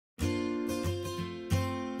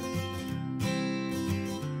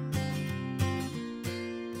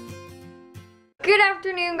Good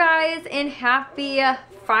afternoon, guys, and happy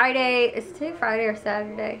Friday. Is today Friday or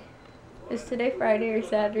Saturday? Is today Friday or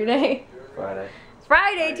Saturday? Friday. It's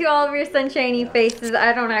Friday to all of your sunshiny faces.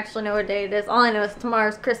 I don't actually know what day it is. All I know is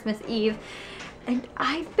tomorrow's Christmas Eve. And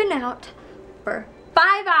I've been out for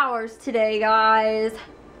 5 hours today, guys.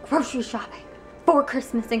 Grocery shopping for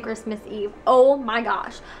Christmas and Christmas Eve. Oh my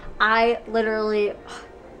gosh. I literally...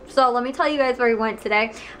 So let me tell you guys where we went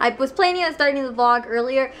today. I was planning on starting the vlog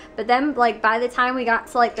earlier, but then like by the time we got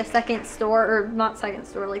to like the second store, or not second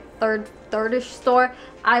store, like third-ish store,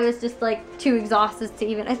 I was just like too exhausted to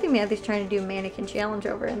even, I think Matthew's trying to do a mannequin challenge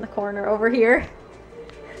over in the corner over here.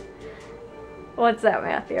 What's that,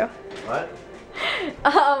 Matthew? What?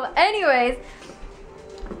 Anyways,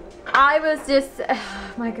 I was just,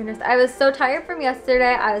 oh my goodness, I was so tired from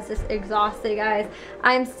yesterday. I was just exhausted, guys.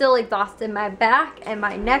 I'm still exhausted. My back and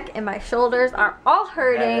my neck and my shoulders are all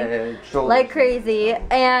hurting like crazy.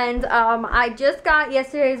 And I just got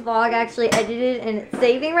yesterday's vlog actually edited and it's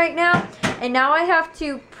saving right now. And now I have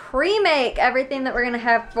to pre-make everything that we're gonna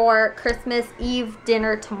have for Christmas Eve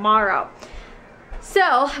dinner tomorrow.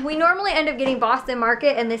 So we normally end up getting Boston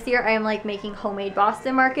Market, and this year I am like making homemade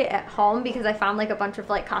Boston Market at home because I found like a bunch of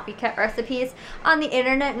like copycat recipes on the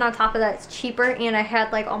internet, and on top of that it's cheaper, and I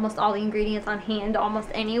had like almost all the ingredients on hand almost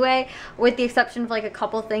anyway, with the exception of like a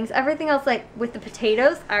couple things. Everything else, like with the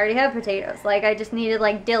potatoes, I already have potatoes. Like I just needed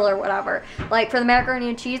like dill or whatever. Like for the macaroni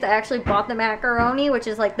and cheese, I actually bought the macaroni, which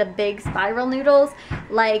is like the big spiral noodles,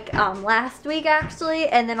 like last week actually,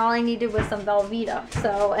 and then all I needed was some Velveeta.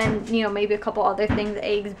 So, and you know, maybe a couple other things,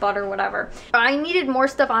 eggs, butter, whatever. I needed more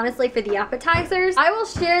stuff honestly for the appetizers. I will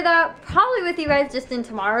share that probably with you guys just in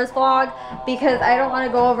tomorrow's vlog because I don't want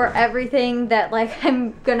to go over everything that like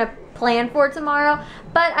I'm gonna plan for tomorrow,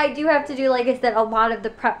 but I do have to do, like I said, a lot of the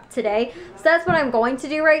prep today. So that's what I'm going to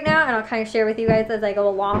do right now, and I'll kind of share with you guys as I go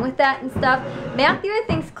along with that and stuff. Matthew, I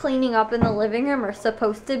think, is cleaning up in the living room, or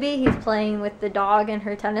supposed to be. He's playing with the dog and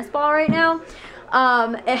her tennis ball right now.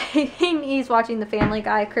 And he's watching the Family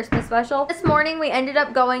Guy Christmas special. This morning we ended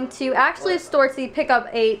up going to actually a store to pick up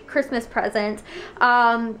a Christmas present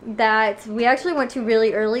that we actually went to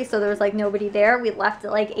really early, so there was like nobody there. We left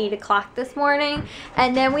at like 8 o'clock this morning,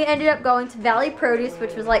 and then we ended up going to Valley Produce,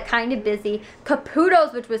 which was like kind of busy,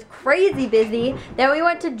 Caputo's, which was crazy busy. Then we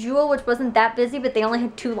went to Jewel, which wasn't that busy, but they only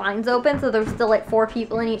had 2 lines open, so there was still like 4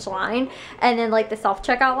 people in each line, and then like the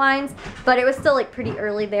self-checkout lines, but it was still like pretty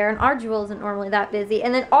early there, and our Jewel isn't normally that busy.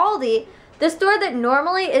 And then Aldi, the store that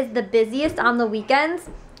normally is the busiest on the weekends,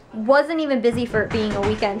 wasn't even busy for it being a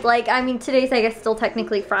weekend. Like, I mean, today's I guess still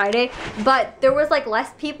technically Friday, but there was like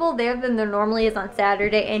less people there than there normally is on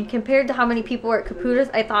Saturday, and compared to how many people were at Caputo's,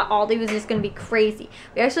 I thought Aldi was just gonna be crazy.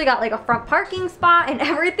 We actually got like a front parking spot and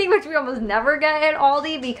everything, which we almost never get at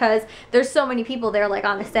Aldi because there's so many people there like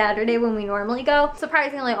on a Saturday when we normally go.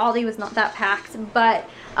 Surprisingly, Aldi was not that packed, but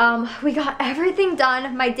we got everything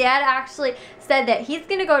done. My dad actually said that he's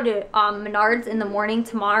gonna go to Menards in the morning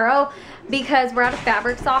tomorrow because we're out of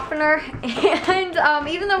fabric softener, and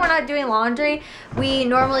even though we're not doing laundry, we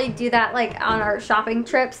normally do that like on our shopping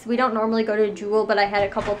trips. We don't normally go to Jewel, but I had a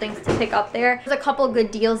couple things to pick up there. There's a couple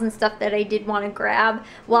good deals and stuff that I did want to grab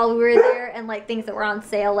while we were there, and like things that were on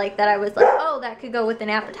sale, like that I was like, oh, that could go with an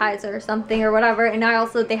appetizer or something or whatever. And I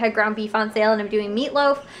also, they had ground beef on sale, and I'm doing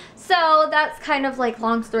meatloaf. So that's kind of like,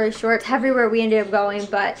 long story short, everywhere we ended up going,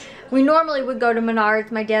 but we normally would go to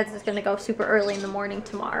Menards. My dad's just gonna go super early in the morning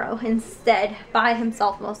tomorrow instead, by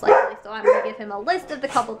himself most likely. So I'm gonna give him a list of the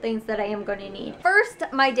couple things that I am gonna need. First,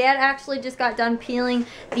 my dad actually just got done peeling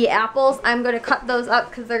the apples. I'm gonna cut those up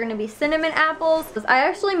because they're gonna be cinnamon apples. I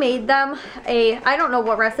actually made them I don't know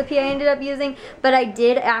what recipe I ended up using, but I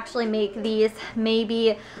did actually make these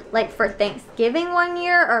maybe like for Thanksgiving one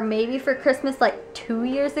year, or maybe for Christmas like 2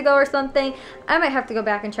 years ago or something. I might have to go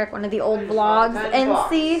back and check one of the old vlogs and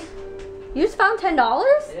see. You just found $10?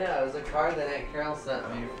 Yeah, it was a card that Aunt Carol sent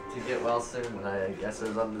me to get well soon, and I guess it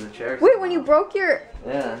was under the chair. Wait, when you broke your...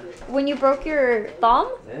 Yeah. When you broke your thumb?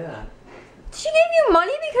 Yeah. She gave you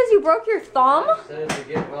money because you broke your thumb? I said to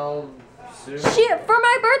get well soon. For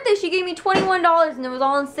my birthday, she gave me $21, and it was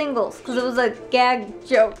all in singles because it was a gag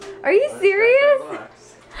joke. Are you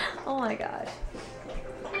serious? Oh my gosh.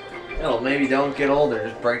 Well, maybe don't get older,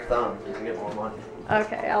 just break thumbs. You can get more money.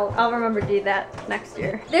 Okay, I'll remember to do that next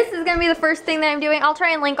year. This is gonna be the first thing that I'm doing. I'll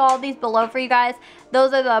try and link all of these below for you guys.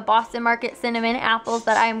 those are the Boston Market cinnamon apples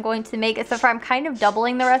that I am going to make, except for I'm kind of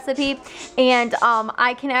doubling the recipe. And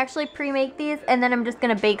I can actually pre-make these, and then I'm just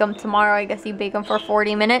gonna bake them tomorrow. I guess you bake them for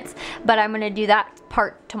 40 minutes, but I'm gonna do that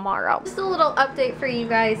part tomorrow. Just a little update for you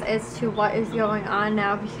guys as to what is going on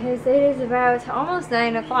now, because it is about almost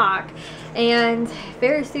 9 o'clock, and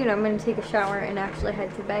very soon I'm gonna take a shower and actually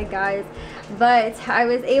head to bed, guys. But I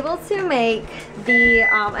was able to make the,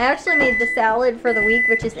 I actually made the salad for the week,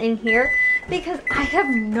 which is in here, because I have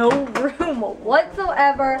no room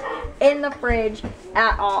whatsoever in the fridge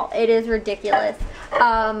at all. It is ridiculous.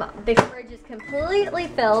 The fridge is completely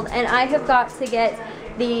filled, and I have got to get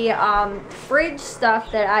the fridge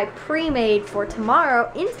stuff that I pre-made for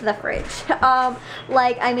tomorrow into the fridge.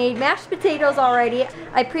 Like, I made mashed potatoes already.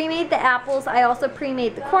 I pre-made the apples. I also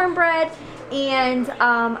pre-made the cornbread. And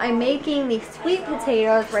I'm making these sweet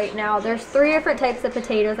potatoes right now. There's 3 different types of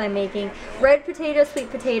potatoes I'm making. Red potatoes,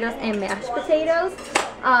 sweet potatoes, and mashed potatoes.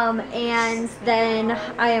 And then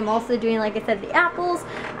I am also doing, like I said, the apples.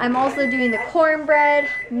 I'm also doing the cornbread,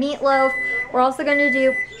 meatloaf. We're also going to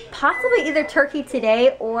do possibly either turkey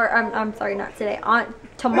today, or I'm sorry, not today, on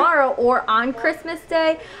tomorrow or on Christmas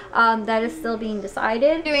Day. That is still being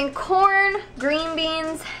decided. Doing corn, green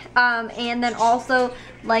beans, and then also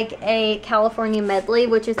like a California medley,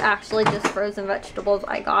 which is actually just frozen vegetables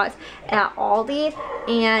I got at Aldi.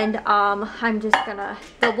 And I'm just gonna,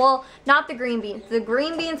 well, not the green beans. The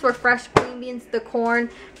green beans were fresh green beans, the corn,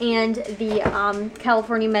 and the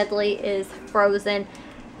California medley is frozen.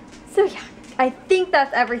 So yeah, I think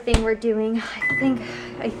that's everything we're doing. I think.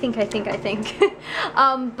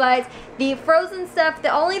 But the frozen stuff,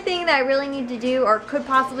 the only thing that I really need to do, or could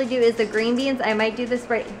possibly do, is the green beans. I might do this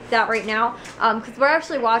right now, because we're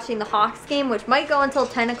actually watching the Hawks game, which might go until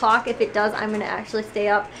 10 o'clock. If it does, I'm going to actually stay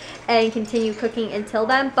up and continue cooking until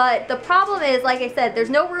then. But the problem is, like I said,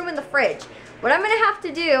 there's no room in the fridge. What I'm going to have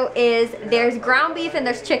to do is, there's ground beef and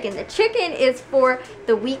there's chicken. The chicken is for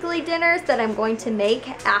the weekly dinners that I'm going to make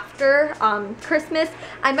after Christmas.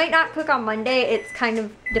 I might not cook on Monday. It's kind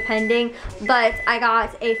of depending. But I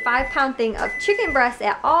got a 5-pound thing of chicken breast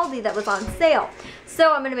at Aldi that was on sale.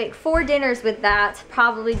 So I'm going to make 4 dinners with that.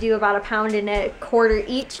 Probably do about 1.25 pounds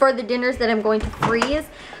each for the dinners that I'm going to freeze.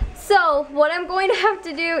 So what I'm going to have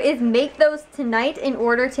to do is make those tonight in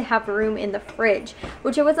order to have room in the fridge,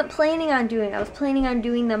 which I wasn't planning on doing. I was planning on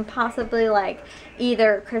doing them possibly like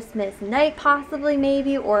either Christmas night, possibly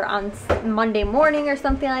maybe, or on Monday morning or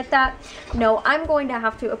something like that. No, I'm going to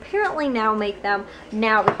have to apparently now make them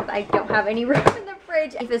now, because I don't have any room in the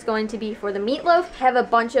fridge. Beef is going to be for the meatloaf. I have a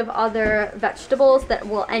bunch of other vegetables that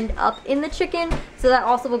will end up in the chicken, so that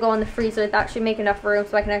also will go in the freezer. That should make enough room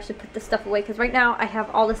so I can actually put this stuff away, because right now I have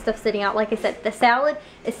all this stuff sitting out. Like I said, the salad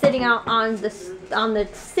is sitting out on the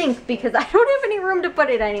sink because I don't have any room to put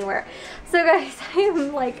it anywhere. So guys, I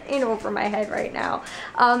am like in over my head right now.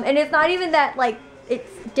 And it's not even that like it's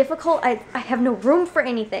difficult. I have no room for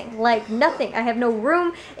anything, like nothing. I have no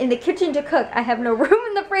room in the kitchen to cook. I have no room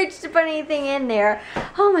in the fridge to put anything in there.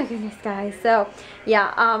 Oh my goodness, guys. So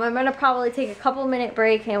yeah, I'm gonna probably take a couple-minute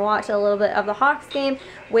break and watch a little bit of the Hawks game,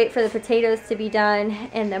 wait for the potatoes to be done,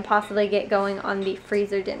 and then possibly get going on the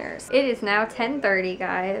freezer dinners. It is now 10:30,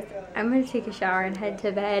 guys. I'm gonna take a shower and head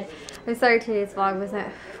to bed. I'm sorry today's vlog wasn't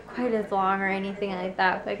quite as long or anything like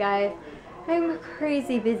that, but guys, I'm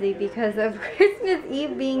crazy busy because of Christmas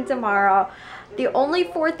Eve being tomorrow. The only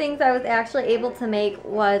 4 things I was actually able to make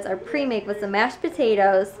was, or pre-make, was the mashed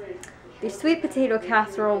potatoes, the sweet potato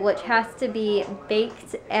casserole, which has to be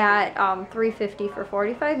baked at 350 for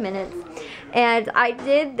 45 minutes. And I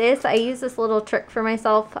did this, I used this little trick for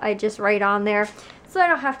myself. I just write on there, so I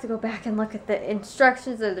don't have to go back and look at the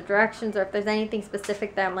instructions or the directions, or if there's anything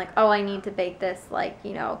specific that I'm like, oh, I need to bake this, like,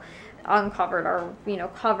 you know, uncovered or, you know,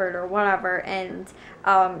 covered or whatever. And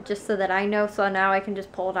just so that I know, so now I can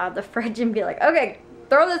just pull it out of the fridge and be like, okay,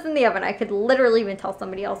 throw this in the oven. I could literally even tell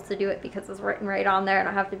somebody else to do it because it's written right on there, and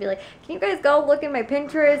I have to be like, can you guys go look in my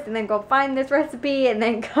Pinterest and then go find this recipe and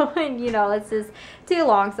then go and, you know, it's just too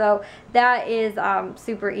long. So that is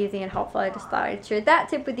super easy and helpful. I just thought I'd share that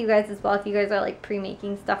tip with you guys as well. If you guys are like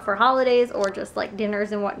pre-making stuff for holidays or just like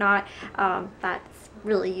dinners and whatnot, that's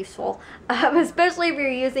really useful, especially if you're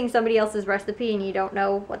using somebody else's recipe and you don't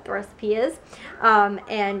know what the recipe is.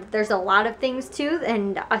 And there's a lot of things too,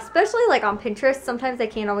 and especially like on Pinterest, sometimes I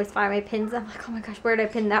can't always find my pins. I'm like, oh my gosh, where did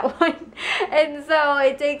I pin that one? And so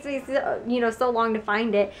it takes me so, you know, so long to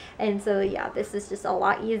find it. And so yeah, this is just a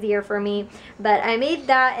lot easier for me. But I made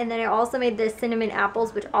that, and then I also made the cinnamon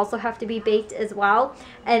apples, which also have to be baked as well,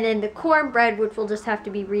 and then the cornbread, which will just have to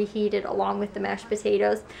be reheated along with the mashed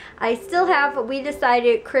potatoes. I still have, we decided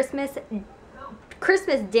Christmas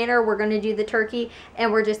Christmas dinner, we're going to do the turkey, and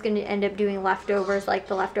we're just going to end up doing leftovers, like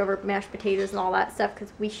the leftover mashed potatoes and all that stuff,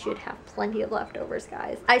 because we should have plenty of leftovers,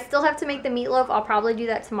 guys. I still have to make the meatloaf. I'll probably do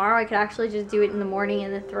that tomorrow. I could actually just do it in the morning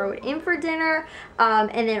and then throw it in for dinner.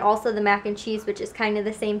 And then also the mac and cheese, which is kind of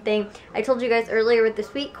the same thing. I told you guys earlier with the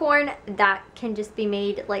sweet corn, that can just be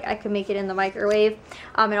made, like I could make it in the microwave.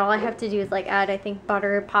 And all I have to do is like add, I think,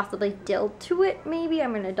 butter, possibly dill to it maybe.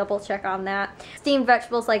 I'm going to double check on that. Steamed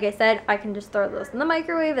vegetables, like I said, I can just throw those in the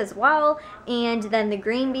microwave as well. And then the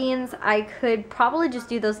green beans, I could probably just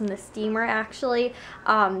do those in the steamer actually.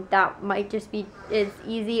 That might just be as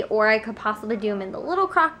easy, or I could possibly do them in the little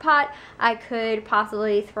crock pot. I could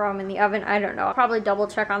possibly throw them in the oven. I don't know. I'll probably double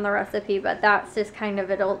check on the recipe, but that's just kind of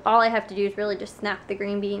it. All I have to do is really just snap the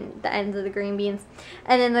ends of the green beans.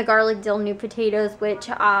 And then the garlic dill new potatoes, which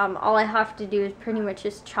all I have to do is pretty much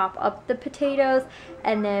just chop up the potatoes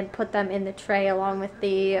and then put them in the tray along with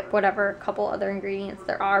the whatever couple other ingredients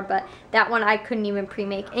there are. But that one I couldn't even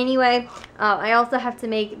pre-make anyway. I also have to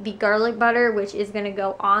make the garlic butter, which is going to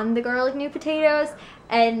go on the garlic new potatoes.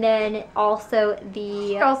 And then also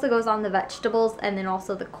it also goes on the vegetables, and then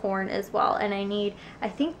also the corn as well. And I need, I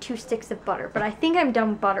think, 2 sticks of butter, but I think I'm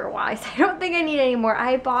done butter wise. I don't think I need any more.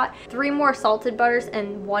 I bought 3 more salted butters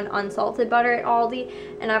and 1 unsalted butter at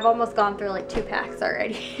Aldi, and I've almost gone through like 2 packs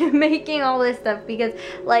already making all this stuff, because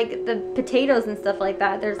like the potatoes and stuff like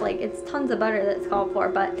that, there's like, it's tons of butter that's called for,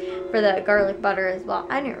 but for the garlic butter as well.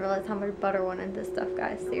 I didn't realize how much butter went into stuff,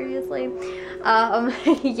 guys, seriously.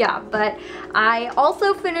 Yeah, but I also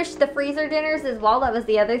finished the freezer dinners as well. That was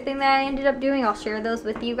the other thing that I ended up doing. I'll share those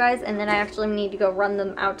with you guys, and then I actually need to go run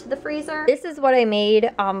them out to the freezer. This is what I made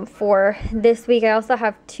for this week. I also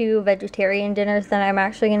have 2 vegetarian dinners that I'm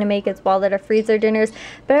actually going to make as well that are freezer dinners,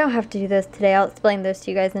 but I don't have to do those today. I'll explain those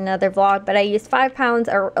to you guys in another vlog. But I used 5 pounds,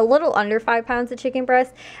 or a little under 5 pounds of chicken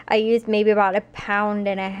breast. I used maybe about 1.5 pounds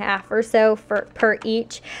or so per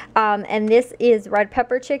each, and this is red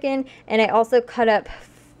pepper chicken, and I also cut up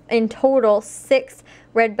in total 6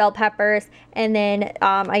 red bell peppers, and then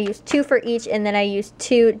I used 2 for each, and then I used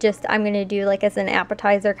 2 just, I'm gonna do like as an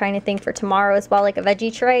appetizer kind of thing for tomorrow as well, like a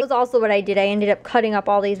veggie tray. That was also what I did. I ended up cutting up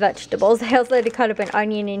all these vegetables. I also had to cut up an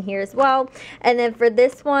onion in here as well. And then for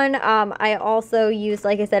this one, I also used,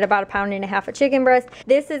 like I said, about 1.5 pounds of chicken breast.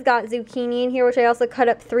 This has got zucchini in here, which I also cut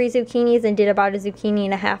up 3 zucchinis and did about 1.5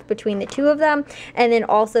 zucchini between the 2 of them. And then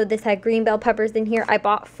also this had green bell peppers in here. I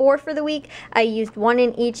bought 4 for the week. I used 1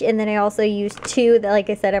 in each, and then I also used 2 that, like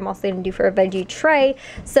I said, I'm also going to do for a veggie tray.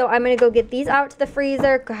 So I'm going to go get these out to the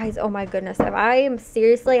freezer. Guys, oh my goodness, if I am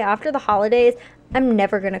seriously, after the holidays, I'm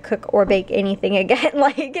never going to cook or bake anything again.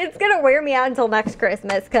 Like, it's going to wear me out until next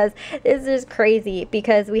Christmas, because this is crazy,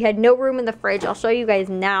 because we had no room in the fridge. I'll show you guys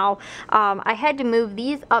now. I had to move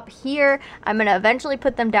these up here. I'm going to eventually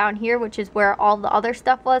put them down here, which is where all the other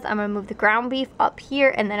stuff was. I'm going to move the ground beef up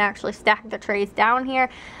here and then actually stack the trays down here.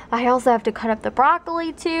 I also have to cut up the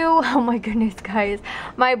broccoli too. Oh my goodness, guys.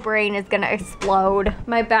 My brain is going to explode.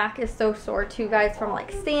 My back is so sore too, guys, from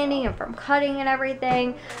like standing and from cutting and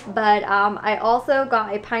everything. But I also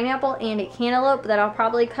got a pineapple and a cantaloupe that I'll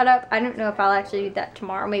probably cut up. I don't know if I'll actually do that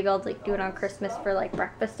tomorrow. Maybe I'll like do it on Christmas for like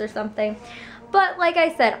breakfast or something. But like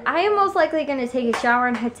I said, I am most likely going to take a shower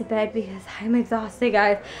and head to bed because I'm exhausted,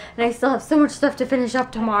 guys. And I still have so much stuff to finish up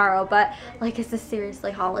tomorrow. But like, it's just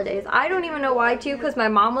seriously holidays. I don't even know why too, because my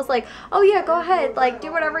mom was like, oh yeah, go ahead, like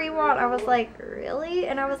do whatever you want. I was like, really?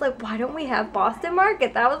 And I was like, why don't we have Boston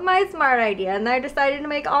Market? That was my smart idea. And I decided to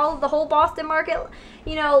make all of the whole Boston Market,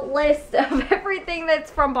 you know, list of everything that's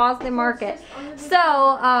from Boston Market. So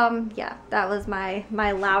yeah, that was my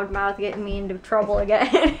loud mouth getting me into trouble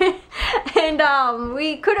again. And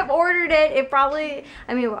we could have ordered it. It probably,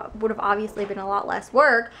 I mean, would have obviously been a lot less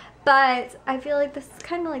work, but I feel like this is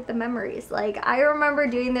kind of like the memories. Like, I remember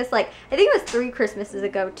doing this, like, I think it was 3 Christmases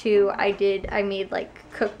ago too. I made,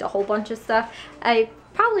 like, cooked a whole bunch of stuff.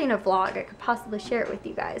 Probably in a vlog, I could possibly share it with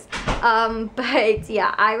you guys. But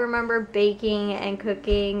yeah, I remember baking and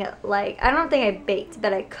cooking. Like, I don't think I baked,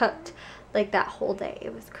 but I cooked like that whole day.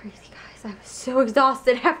 It was crazy, guys. I was so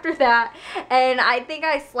exhausted after that, and I think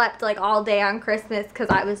I slept like all day on Christmas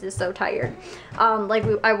because I was just so tired.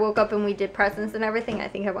 I woke up and we did presents and everything. I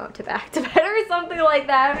think I went back to bed or something like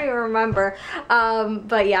that. I don't even remember.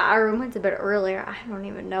 But yeah, I went to bed earlier. I don't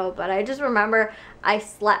even know, but I just remember I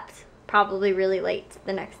slept probably really late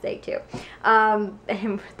the next day too. And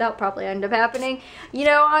that'll probably end up happening, you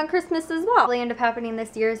know, on Christmas as well. Probably end up happening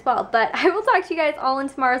this year as well. But I will talk to you guys all in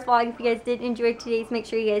tomorrow's vlog. If you guys did enjoy today's, make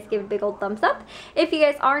sure you guys give a big old thumbs up. If you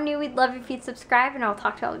guys are new, we'd love if you'd subscribe, and I'll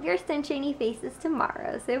talk to all of your sunshiny faces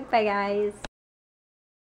tomorrow. So bye, guys.